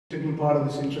Integral part of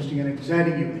this interesting and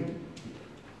exciting evening.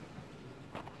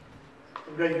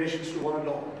 Congratulations to one and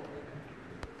all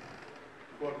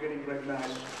for getting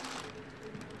recognized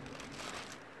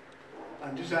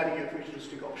and deciding your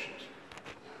futuristic options.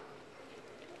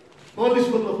 World is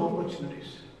full of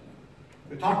opportunities.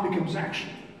 Your thought becomes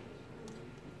action.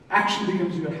 Action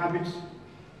becomes your habits.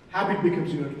 Habit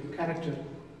becomes your character.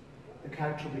 The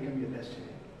character becomes your destiny.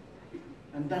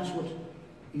 And that's what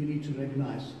you need to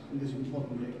recognize in this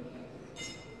important day.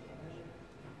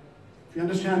 If you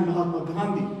understand Mahatma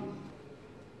Gandhi,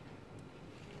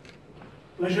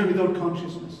 pleasure without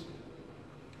consciousness,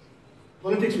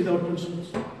 politics without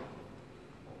principles,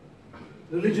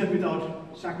 religion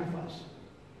without sacrifice,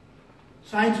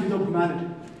 science without humanity,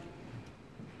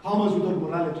 commerce without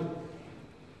morality,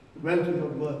 wealth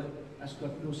without work has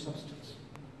got no substance.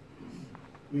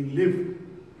 We live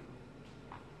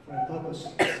for a purpose.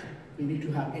 We need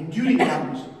to have enduring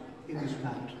values in this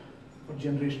planet for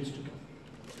generations to come.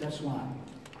 That's why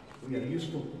we are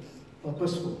useful,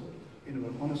 purposeful in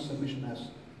our honest submission as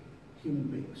human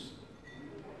beings.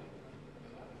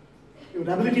 Your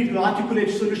ability to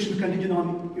articulate solutions contingent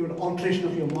on your alteration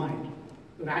of your mind,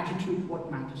 your attitude,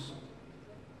 what matters.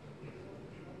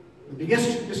 The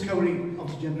biggest discovery of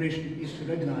this generation is to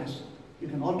recognize you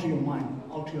can alter your mind,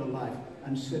 alter your life,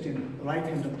 and set in the right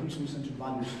kind of principle-centered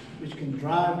values which can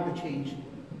drive the change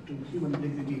to human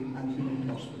dignity and human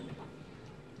prosperity.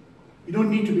 You don't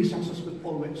need to be successful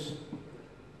always.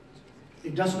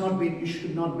 It does not mean you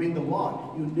should not win the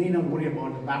war. You may not worry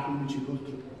about the battle which you go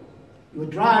through. Your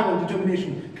drive and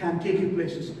determination can take you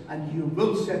places, and you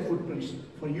will set footprints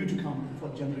for you to come, for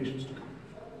generations to come.